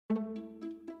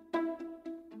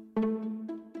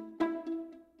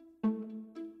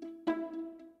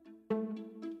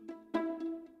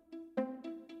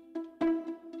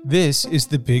This is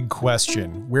The Big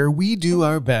Question, where we do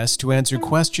our best to answer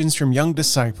questions from young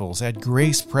disciples at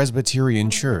Grace Presbyterian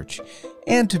Church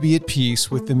and to be at peace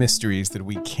with the mysteries that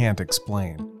we can't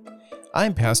explain.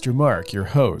 I'm Pastor Mark, your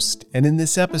host, and in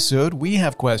this episode we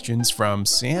have questions from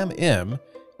Sam M.,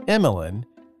 Emmeline,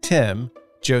 Tim,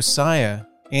 Josiah,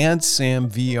 and Sam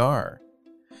VR.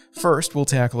 First, we'll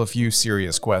tackle a few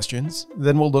serious questions,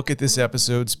 then we'll look at this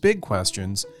episode's big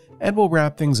questions, and we'll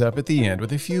wrap things up at the end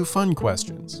with a few fun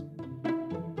questions.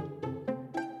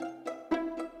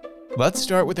 Let's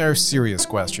start with our serious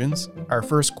questions. Our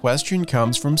first question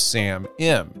comes from Sam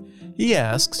M. He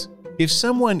asks, if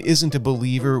someone isn't a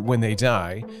believer when they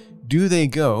die, do they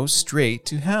go straight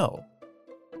to hell?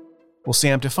 Well,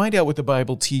 Sam, to find out what the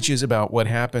Bible teaches about what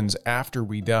happens after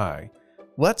we die,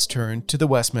 let's turn to the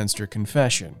Westminster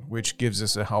Confession, which gives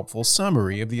us a helpful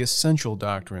summary of the essential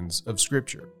doctrines of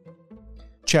Scripture.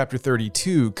 Chapter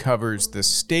 32 covers the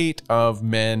state of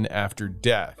men after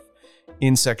death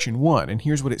in section 1, and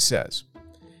here's what it says.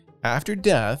 After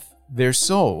death, their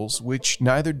souls, which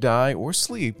neither die or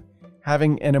sleep,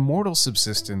 having an immortal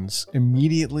subsistence,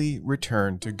 immediately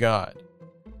return to God.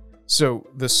 So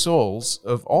the souls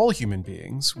of all human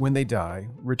beings, when they die,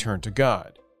 return to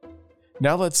God.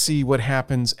 Now let's see what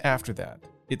happens after that.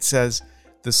 It says,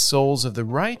 the souls of the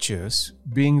righteous,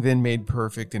 being then made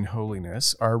perfect in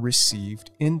holiness, are received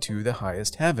into the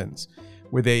highest heavens,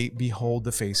 where they behold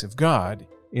the face of God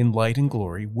in light and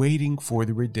glory, waiting for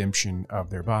the redemption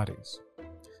of their bodies.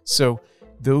 So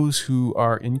those who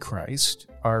are in Christ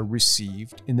are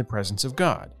received in the presence of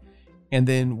God, and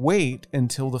then wait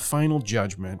until the final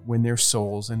judgment when their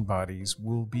souls and bodies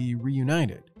will be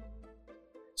reunited.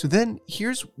 So then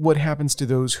here's what happens to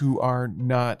those who are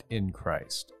not in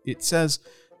Christ. It says,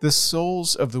 the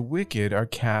souls of the wicked are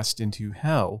cast into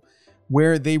hell,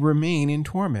 where they remain in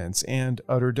torments and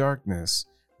utter darkness,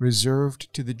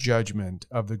 reserved to the judgment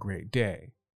of the great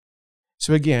day.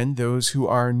 So again, those who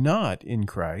are not in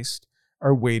Christ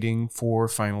are waiting for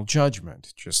final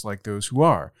judgment, just like those who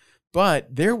are.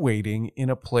 But they're waiting in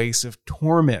a place of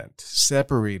torment,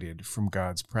 separated from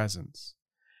God's presence.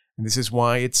 And this is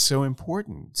why it's so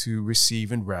important to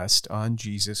receive and rest on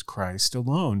Jesus Christ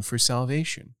alone for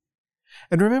salvation.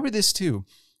 And remember this too,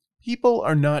 people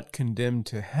are not condemned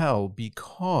to hell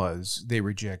because they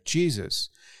reject Jesus.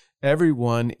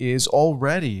 Everyone is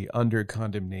already under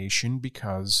condemnation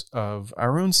because of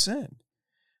our own sin.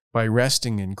 By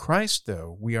resting in Christ,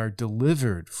 though, we are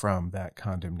delivered from that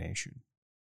condemnation.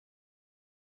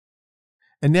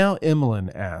 And now Emmeline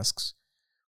asks,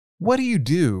 what do you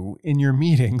do in your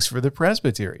meetings for the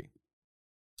presbytery?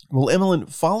 Well, Emmeline,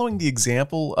 following the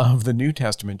example of the New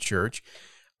Testament church,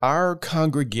 our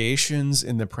congregations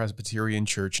in the Presbyterian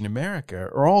Church in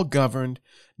America are all governed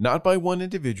not by one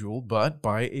individual, but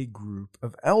by a group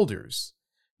of elders.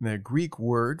 And the Greek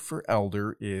word for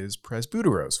elder is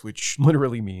presbyteros, which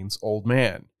literally means old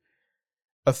man.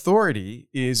 Authority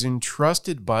is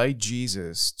entrusted by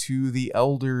Jesus to the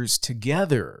elders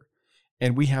together,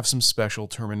 and we have some special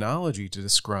terminology to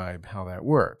describe how that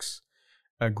works.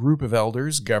 A group of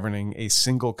elders governing a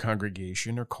single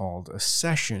congregation are called a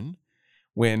session.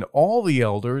 When all the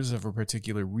elders of a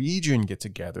particular region get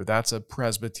together, that's a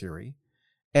presbytery.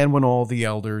 And when all the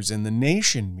elders in the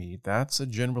nation meet, that's a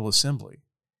general assembly.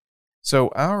 So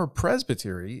our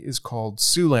presbytery is called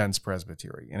Siouxlands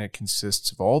Presbytery, and it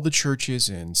consists of all the churches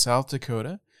in South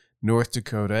Dakota, North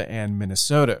Dakota, and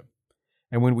Minnesota.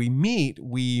 And when we meet,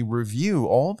 we review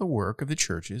all the work of the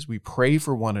churches, we pray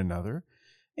for one another,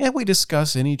 and we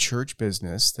discuss any church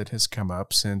business that has come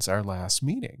up since our last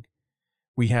meeting.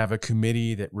 We have a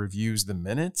committee that reviews the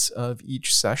minutes of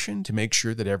each session to make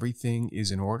sure that everything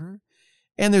is in order.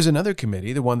 And there's another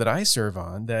committee, the one that I serve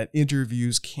on, that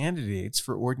interviews candidates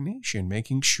for ordination,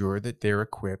 making sure that they're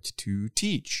equipped to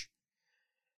teach.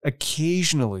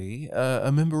 Occasionally,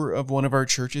 a member of one of our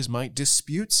churches might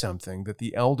dispute something that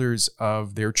the elders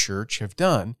of their church have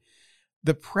done.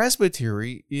 The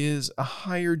presbytery is a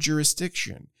higher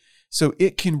jurisdiction, so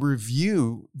it can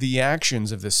review the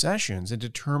actions of the sessions and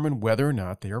determine whether or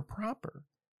not they are proper.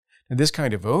 And this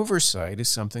kind of oversight is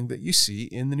something that you see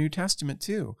in the New Testament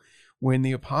too, when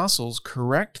the apostles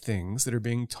correct things that are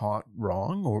being taught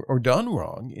wrong or done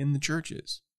wrong in the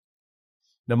churches.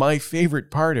 Now, my favorite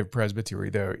part of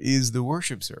presbytery, though, is the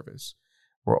worship service,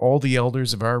 where all the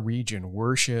elders of our region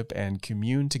worship and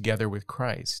commune together with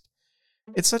Christ.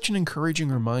 It's such an encouraging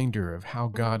reminder of how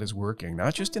God is working,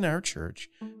 not just in our church,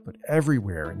 but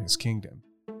everywhere in His kingdom.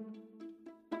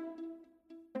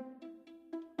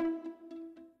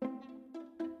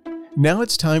 Now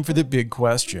it's time for the big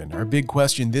question. Our big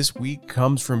question this week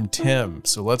comes from Tim,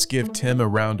 so let's give Tim a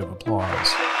round of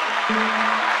applause.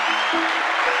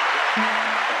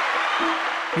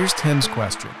 Here's Tim's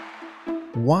question.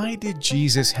 Why did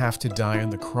Jesus have to die on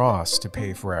the cross to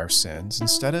pay for our sins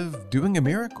instead of doing a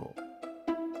miracle?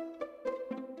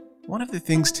 One of the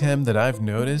things, Tim, that I've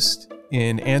noticed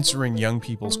in answering young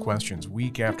people's questions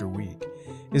week after week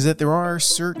is that there are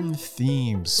certain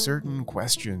themes, certain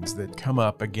questions that come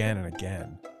up again and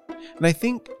again. And I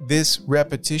think this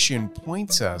repetition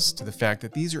points us to the fact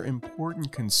that these are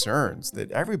important concerns that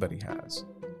everybody has.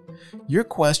 Your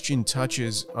question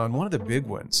touches on one of the big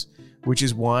ones, which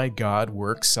is why God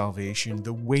works salvation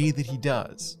the way that he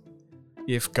does.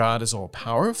 If God is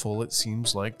all-powerful, it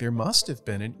seems like there must have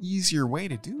been an easier way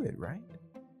to do it, right?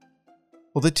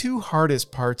 Well, the two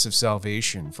hardest parts of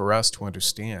salvation for us to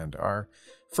understand are,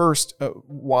 first,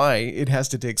 why it has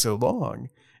to take so long,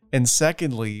 and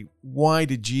secondly, why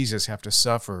did Jesus have to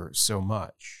suffer so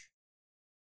much?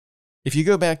 If you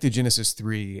go back to Genesis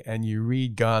 3 and you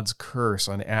read God's curse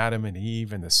on Adam and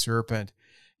Eve and the serpent,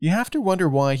 you have to wonder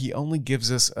why he only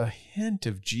gives us a hint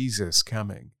of Jesus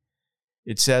coming.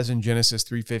 It says in Genesis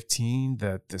 3:15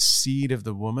 that the seed of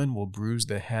the woman will bruise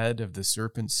the head of the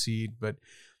serpent's seed, but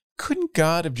couldn't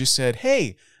God have just said,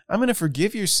 hey, I'm going to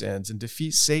forgive your sins and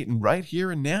defeat Satan right here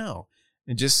and now,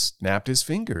 and just snapped his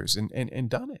fingers and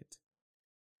done it?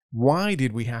 Why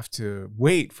did we have to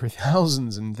wait for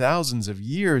thousands and thousands of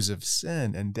years of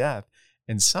sin and death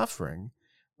and suffering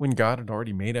when God had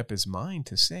already made up his mind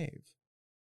to save?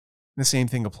 The same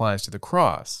thing applies to the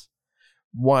cross.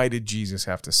 Why did Jesus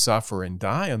have to suffer and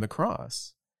die on the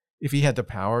cross? If he had the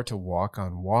power to walk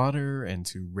on water and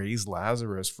to raise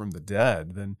Lazarus from the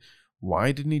dead, then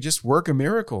why didn't he just work a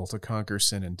miracle to conquer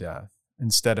sin and death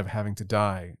instead of having to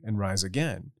die and rise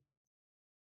again?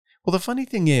 Well, the funny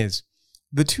thing is,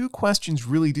 the two questions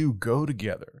really do go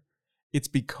together. It's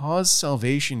because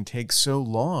salvation takes so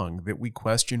long that we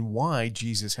question why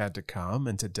Jesus had to come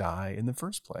and to die in the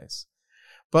first place.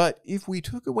 But if we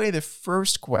took away the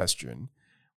first question,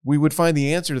 we would find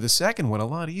the answer to the second one a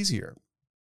lot easier.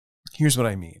 Here's what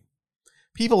I mean.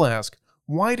 People ask,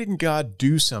 why didn't God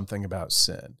do something about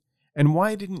sin? And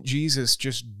why didn't Jesus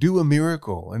just do a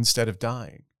miracle instead of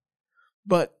dying?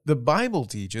 But the Bible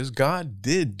teaches God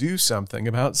did do something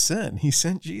about sin. He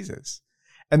sent Jesus.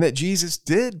 And that Jesus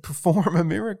did perform a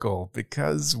miracle,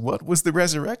 because what was the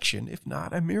resurrection if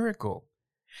not a miracle?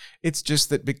 It's just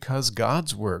that because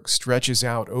God's work stretches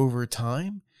out over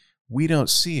time, we don't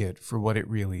see it for what it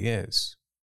really is.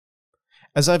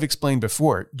 As I've explained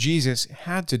before, Jesus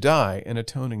had to die an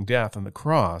atoning death on the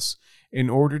cross in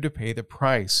order to pay the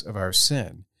price of our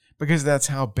sin, because that's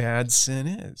how bad sin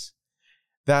is.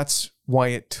 That's why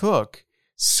it took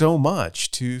so much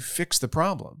to fix the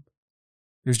problem.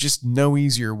 There's just no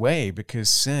easier way, because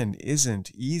sin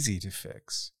isn't easy to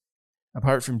fix.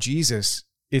 Apart from Jesus,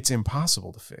 it's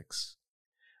impossible to fix.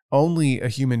 Only a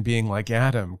human being like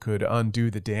Adam could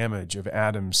undo the damage of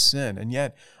Adam's sin, and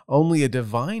yet only a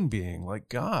divine being like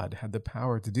God had the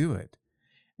power to do it.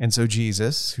 And so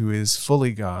Jesus, who is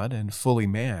fully God and fully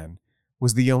man,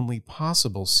 was the only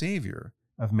possible Savior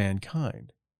of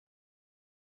mankind.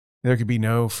 There could be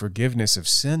no forgiveness of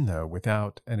sin, though,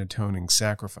 without an atoning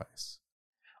sacrifice.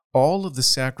 All of the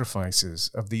sacrifices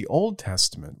of the Old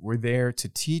Testament were there to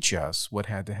teach us what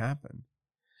had to happen.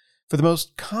 For the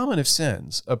most common of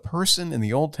sins, a person in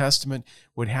the Old Testament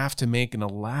would have to make an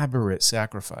elaborate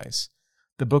sacrifice.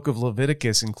 The book of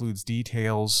Leviticus includes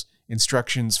details,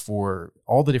 instructions for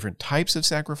all the different types of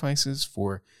sacrifices,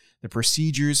 for the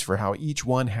procedures for how each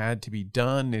one had to be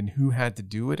done and who had to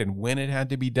do it and when it had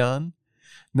to be done.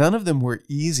 None of them were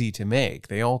easy to make.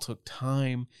 They all took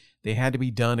time. They had to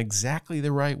be done exactly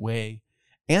the right way,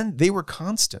 and they were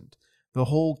constant. The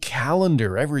whole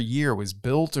calendar every year was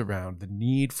built around the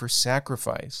need for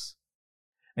sacrifice.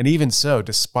 And even so,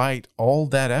 despite all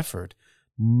that effort,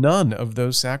 none of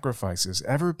those sacrifices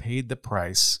ever paid the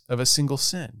price of a single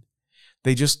sin.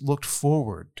 They just looked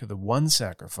forward to the one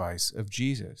sacrifice of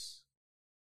Jesus.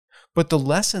 But the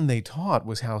lesson they taught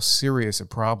was how serious a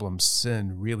problem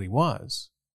sin really was.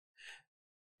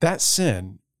 That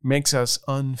sin makes us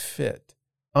unfit,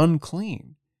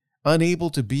 unclean, unable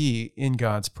to be in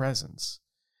God's presence.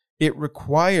 It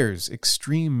requires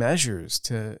extreme measures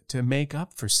to make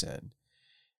up for sin.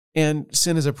 And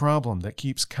sin is a problem that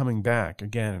keeps coming back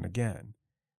again and again.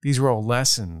 These are all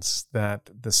lessons that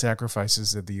the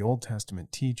sacrifices of the Old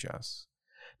Testament teach us.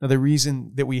 Now, the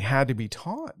reason that we had to be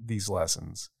taught these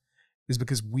lessons is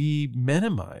because we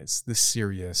minimize the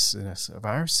seriousness of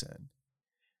our sin.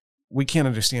 We can't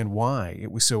understand why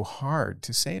it was so hard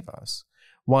to save us,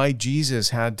 why Jesus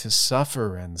had to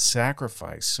suffer and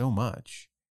sacrifice so much.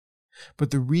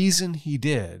 But the reason he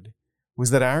did was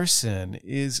that our sin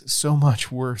is so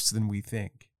much worse than we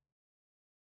think.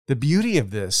 The beauty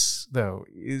of this, though,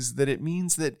 is that it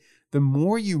means that the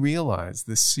more you realize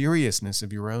the seriousness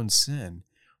of your own sin,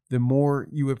 the more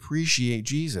you appreciate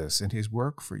Jesus and his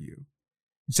work for you.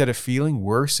 Instead of feeling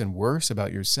worse and worse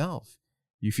about yourself,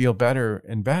 you feel better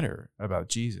and better about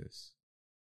Jesus.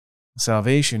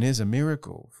 Salvation is a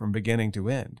miracle from beginning to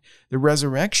end. The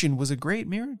resurrection was a great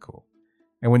miracle.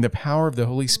 And when the power of the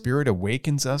Holy Spirit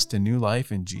awakens us to new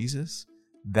life in Jesus,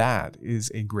 that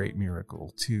is a great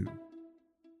miracle too.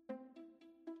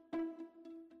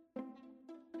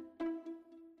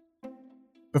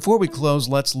 Before we close,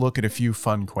 let's look at a few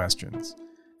fun questions.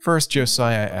 First,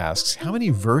 Josiah asks, how many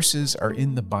verses are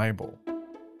in the Bible?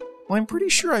 Well, I'm pretty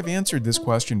sure I've answered this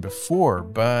question before,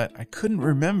 but I couldn't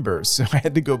remember, so I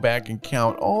had to go back and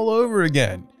count all over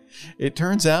again. It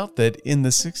turns out that in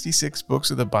the 66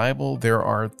 books of the Bible, there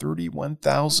are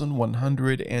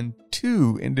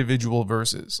 31,102 individual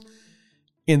verses.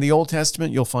 In the Old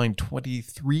Testament, you'll find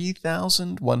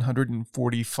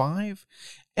 23,145,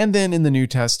 and then in the New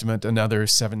Testament, another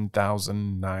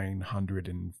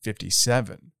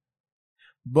 7,957.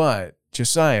 But,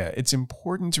 Josiah, it's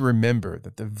important to remember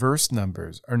that the verse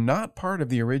numbers are not part of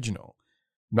the original,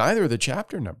 neither are the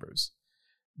chapter numbers.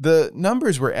 The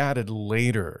numbers were added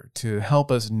later to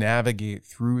help us navigate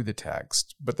through the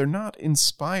text, but they're not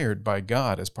inspired by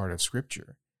God as part of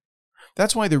Scripture.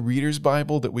 That's why the Reader's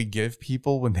Bible that we give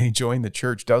people when they join the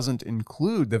church doesn't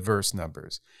include the verse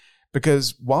numbers,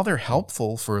 because while they're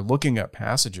helpful for looking up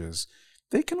passages,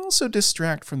 they can also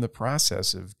distract from the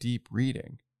process of deep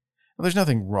reading. Now, there's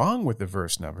nothing wrong with the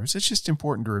verse numbers, it's just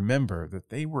important to remember that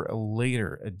they were a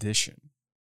later addition.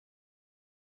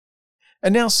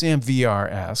 And now Sam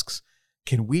VR asks,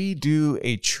 can we do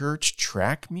a church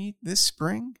track meet this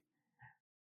spring?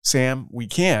 Sam, we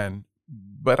can,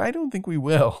 but I don't think we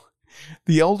will.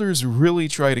 The elders really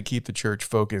try to keep the church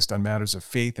focused on matters of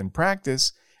faith and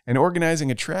practice, and organizing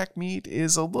a track meet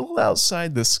is a little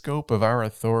outside the scope of our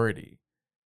authority.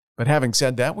 But having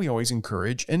said that, we always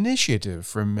encourage initiative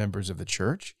from members of the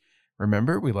church.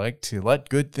 Remember, we like to let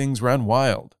good things run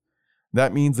wild.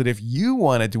 That means that if you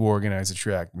wanted to organize a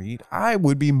track meet, I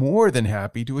would be more than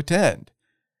happy to attend.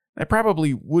 I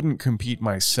probably wouldn't compete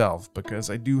myself because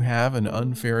I do have an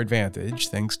unfair advantage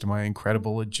thanks to my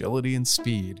incredible agility and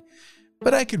speed,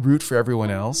 but I could root for everyone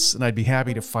else and I'd be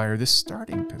happy to fire the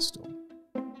starting pistol.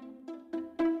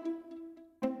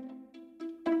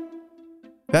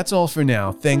 That's all for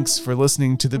now. Thanks for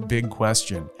listening to The Big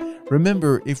Question.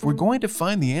 Remember, if we're going to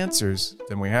find the answers,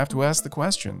 then we have to ask the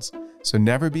questions. So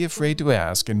never be afraid to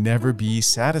ask and never be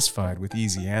satisfied with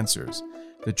easy answers.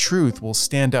 The truth will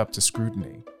stand up to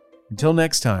scrutiny. Until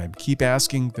next time, keep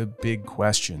asking the big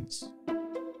questions.